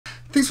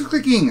Thanks for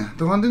clicking.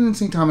 The London and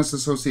St. Thomas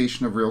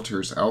Association of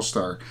Realtors,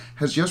 LSTAR,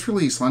 has just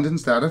released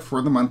London's data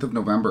for the month of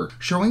November,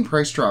 showing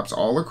price drops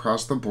all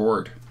across the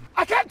board.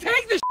 I can't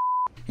take this.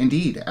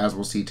 Indeed, as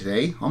we'll see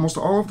today, almost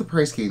all of the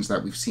price gains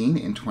that we've seen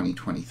in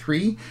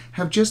 2023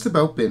 have just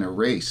about been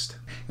erased.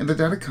 And the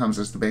data comes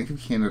as the Bank of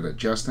Canada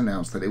just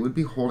announced that it would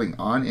be holding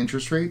on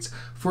interest rates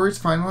for its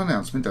final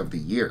announcement of the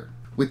year.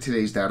 With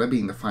today's data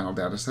being the final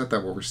data set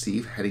that we'll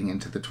receive heading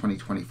into the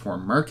 2024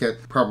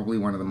 market, probably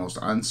one of the most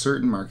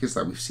uncertain markets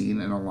that we've seen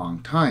in a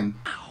long time.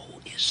 Now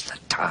is the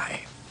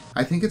time.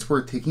 I think it's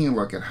worth taking a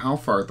look at how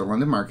far the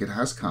London market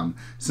has come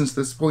since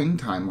this point in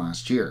time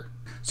last year.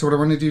 So what I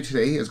want to do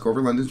today is go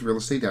over London's real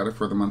estate data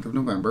for the month of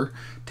November,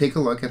 take a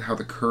look at how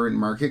the current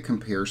market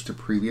compares to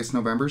previous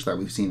Novembers that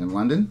we've seen in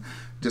London,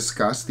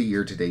 discuss the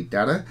year-to-date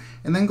data,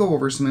 and then go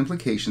over some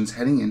implications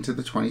heading into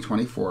the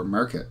 2024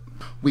 market.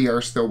 We are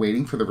still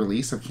waiting for the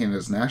release of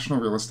Canada's national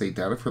real estate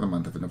data for the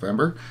month of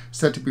November,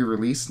 set to be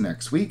released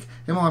next week,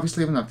 and we'll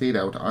obviously have an update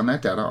out on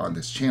that data on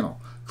this channel.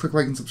 Click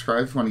like and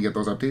subscribe if you want to get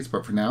those updates,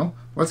 but for now,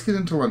 let's get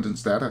into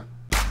London's data.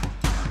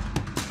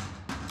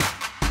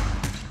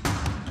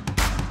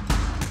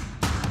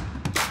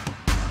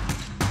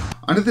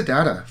 Under the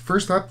data,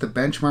 first up, the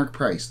benchmark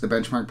price. The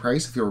benchmark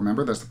price, if you'll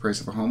remember, that's the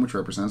price of a home which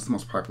represents the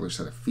most popular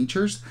set of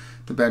features.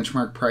 The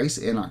benchmark price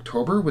in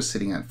October was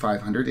sitting at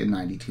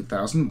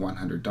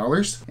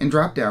 $592,100 and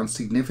dropped down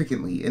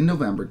significantly in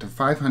November to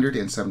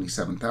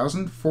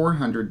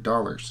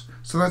 $577,400.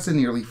 So that's a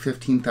nearly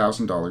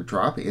 $15,000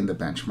 drop in the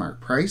benchmark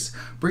price,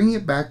 bringing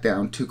it back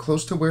down to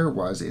close to where it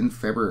was in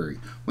February,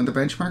 when the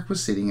benchmark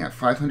was sitting at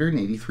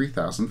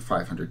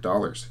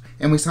 $583,500.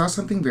 And we saw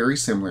something very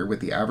similar with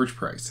the average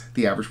price.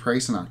 The average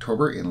price in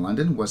October in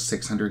London was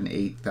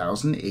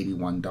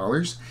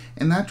 $608,081,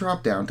 and that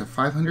dropped down to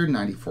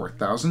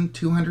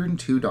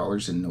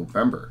 $594,202 in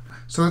November.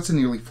 So that's a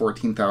nearly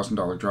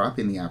 $14,000 drop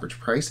in the average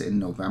price in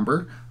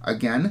November,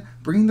 again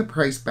bringing the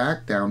price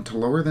back down to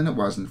lower than it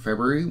was in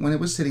February when it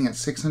was sitting at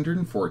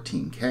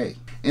 $614K.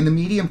 And the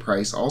median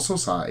price also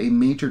saw a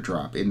major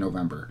drop in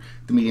November.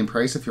 The median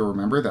price, if you'll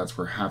remember, that's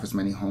where half as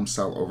many homes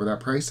sell over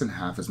that price and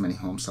half as many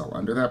homes sell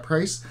under that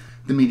price.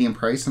 The median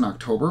price in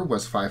October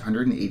was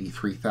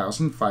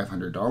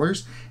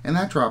 $583,500, and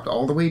that dropped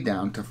all the way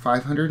down to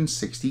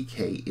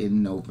 $560K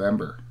in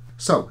November.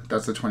 So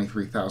that's a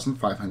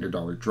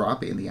 $23,500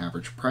 drop in the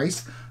average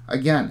price,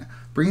 again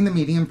bringing the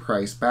median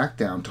price back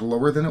down to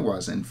lower than it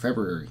was in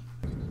February.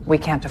 We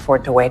can't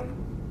afford to wait.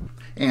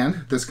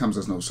 And this comes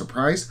as no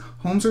surprise,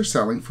 homes are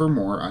selling for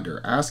more under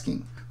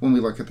asking. When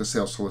we look at the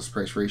sales to list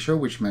price ratio,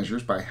 which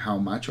measures by how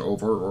much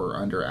over or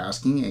under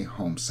asking a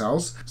home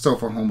sells, so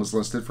if a home was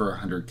listed for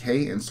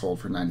 $100K and sold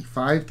for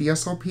 $95, the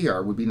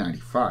SLPR would be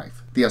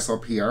 95. The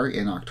SLPR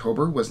in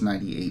October was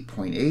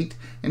 98.8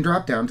 and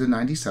dropped down to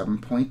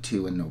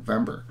 97.2 in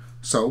November.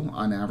 So,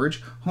 on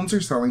average, homes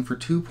are selling for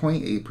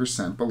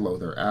 2.8% below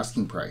their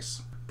asking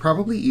price.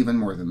 Probably even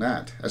more than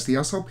that, as the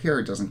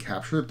SLPR doesn't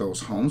capture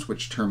those homes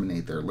which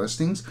terminate their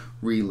listings,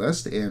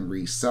 relist, and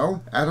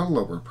resell at a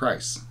lower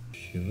price.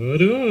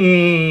 Shut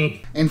up!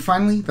 And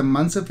finally, the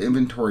months of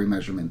inventory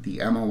measurement, the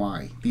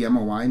MOI. The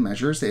MOI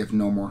measures if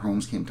no more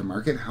homes came to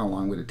market, how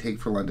long would it take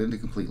for London to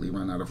completely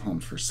run out of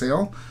homes for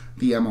sale.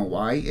 The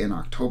MOI in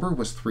October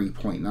was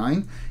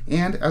 3.9,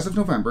 and as of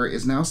November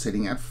is now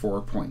sitting at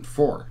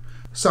 4.4.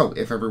 So,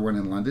 if everyone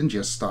in London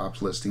just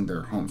stopped listing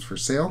their homes for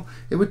sale,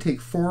 it would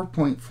take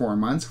 4.4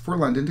 months for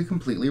London to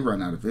completely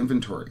run out of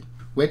inventory,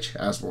 which,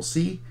 as we'll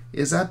see,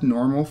 is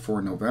abnormal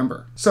for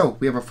November. So,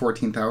 we have a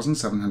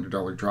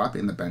 $14,700 drop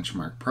in the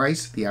benchmark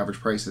price. The average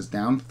price is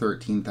down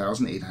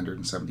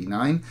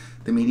 $13,879.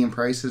 The median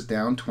price is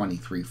down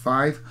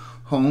 $23,500.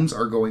 Homes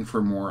are going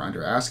for more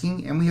under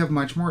asking, and we have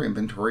much more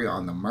inventory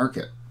on the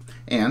market.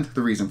 And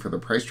the reason for the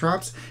price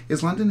drops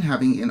is London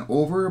having an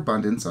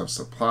overabundance of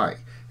supply,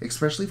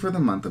 especially for the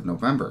month of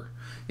November.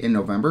 In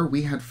November,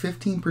 we had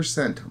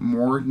 15%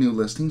 more new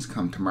listings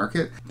come to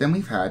market than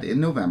we've had in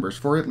Novembers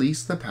for at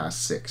least the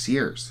past 6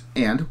 years.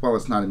 And while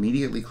it's not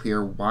immediately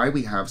clear why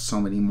we have so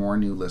many more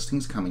new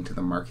listings coming to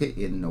the market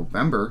in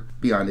November,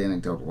 beyond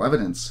anecdotal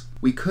evidence,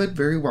 we could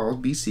very well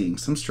be seeing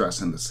some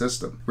stress in the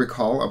system.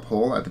 Recall a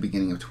poll at the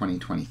beginning of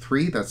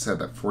 2023 that said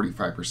that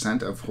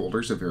 45% of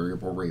holders of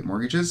variable rate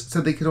mortgages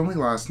said they could only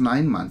last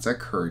 9 months at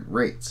current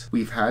rates.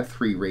 We've had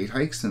 3 rate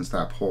hikes since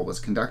that poll was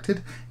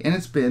conducted, and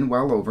it's been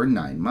well over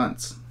 9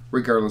 months.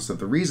 Regardless of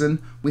the reason,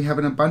 we have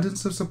an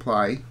abundance of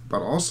supply,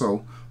 but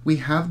also we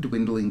have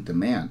dwindling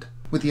demand,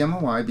 with the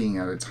MOI being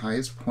at its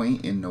highest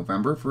point in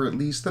November for at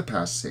least the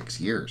past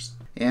 6 years.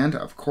 And,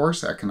 of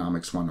course,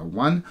 Economics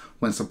 101,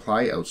 when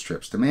supply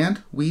outstrips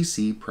demand, we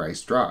see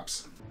price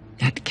drops.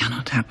 That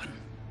cannot happen.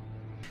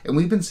 And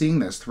we've been seeing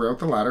this throughout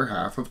the latter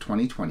half of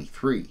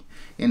 2023.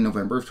 In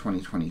November of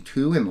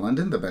 2022 in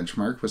London, the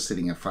benchmark was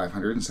sitting at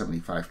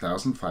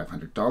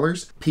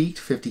 $575,500, peaked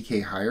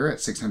 50k higher at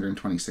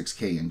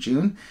 626k in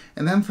June,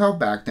 and then fell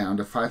back down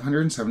to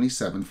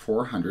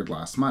 $577,400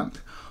 last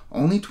month,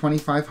 only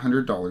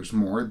 $2,500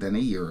 more than a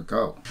year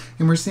ago.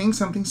 And we're seeing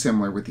something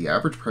similar with the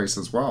average price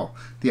as well.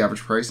 The average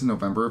price in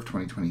November of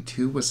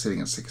 2022 was sitting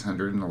at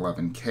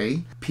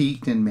 611k,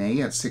 peaked in May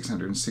at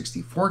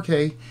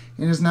 664k,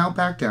 and is now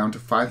back down to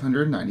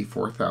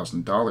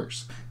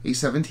 $594,000, a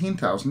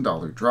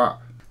 $17,000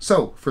 drop.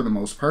 So, for the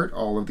most part,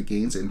 all of the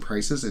gains in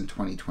prices in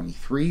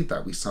 2023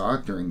 that we saw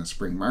during the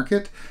spring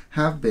market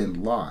have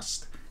been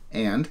lost.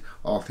 And,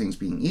 all things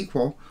being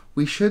equal,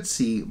 we should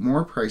see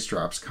more price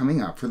drops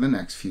coming up for the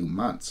next few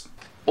months.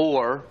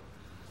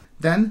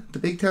 Then, the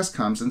big test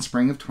comes in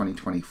spring of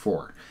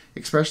 2024,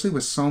 especially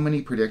with so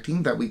many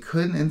predicting that we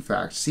could in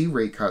fact see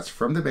rate cuts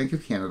from the Bank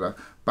of Canada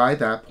by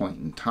that point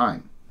in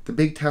time. The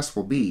big test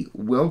will be,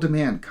 will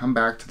demand come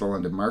back to the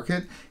London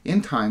market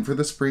in time for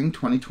the spring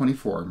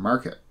 2024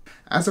 market?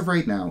 As of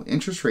right now,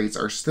 interest rates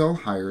are still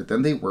higher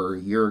than they were a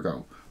year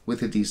ago,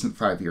 with a decent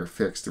 5-year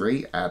fixed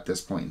rate at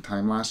this point in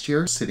time last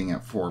year sitting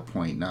at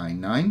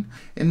 4.99,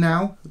 and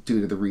now,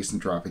 due to the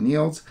recent drop in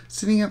yields,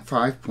 sitting at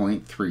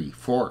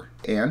 5.34.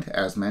 And,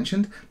 as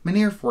mentioned,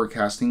 many are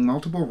forecasting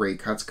multiple rate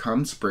cuts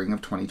come spring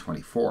of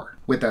 2024.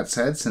 With that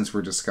said, since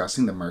we're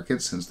discussing the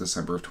market since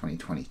December of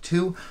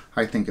 2022,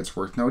 I think it's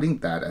worth noting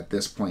that at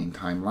this point in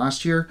time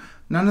last year,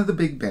 none of the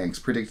big banks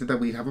predicted that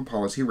we'd have a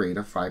policy rate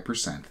of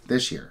 5%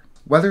 this year.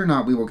 Whether or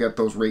not we will get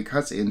those rate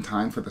cuts in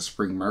time for the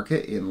spring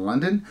market in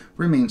London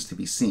remains to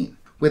be seen.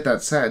 With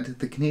that said,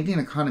 the Canadian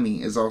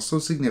economy is also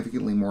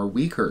significantly more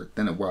weaker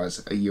than it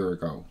was a year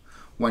ago.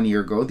 1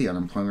 year ago, the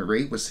unemployment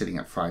rate was sitting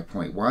at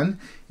 5.1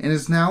 and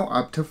is now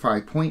up to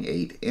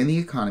 5.8, and the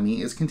economy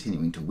is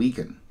continuing to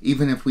weaken.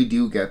 Even if we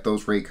do get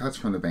those rate cuts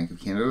from the Bank of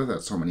Canada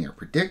that so many are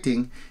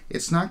predicting,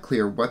 it's not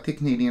clear what the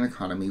Canadian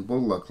economy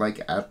will look like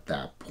at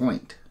that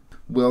point.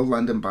 Will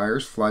London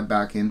buyers flood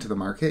back into the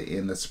market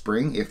in the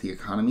spring if the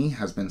economy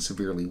has been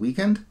severely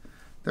weakened?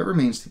 That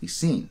remains to be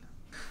seen.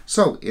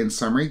 So, in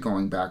summary,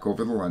 going back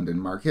over the London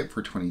market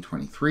for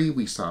 2023,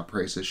 we saw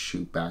prices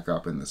shoot back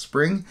up in the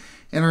spring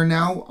and are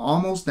now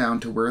almost down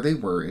to where they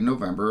were in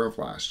November of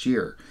last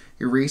year,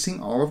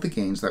 erasing all of the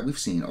gains that we've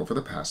seen over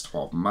the past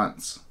 12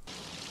 months.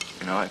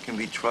 I can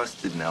be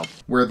trusted now.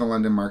 Where the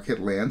London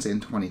market lands in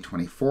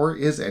 2024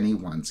 is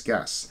anyone's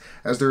guess,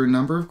 as there are a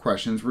number of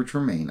questions which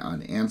remain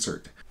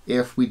unanswered.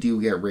 If we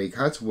do get rate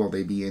cuts, will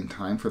they be in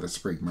time for the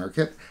spring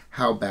market?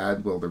 How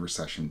bad will the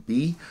recession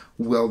be?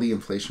 Will the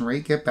inflation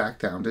rate get back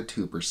down to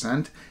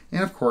 2%?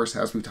 And of course,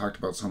 as we've talked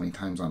about so many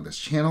times on this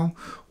channel,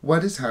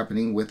 what is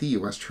happening with the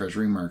US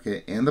Treasury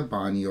market and the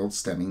bond yield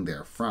stemming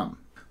therefrom?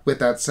 With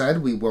that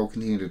said, we will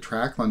continue to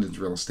track London's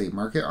real estate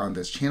market on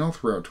this channel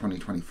throughout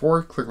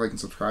 2024. Click like and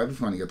subscribe if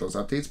you want to get those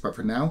updates. But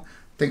for now,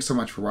 thanks so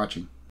much for watching.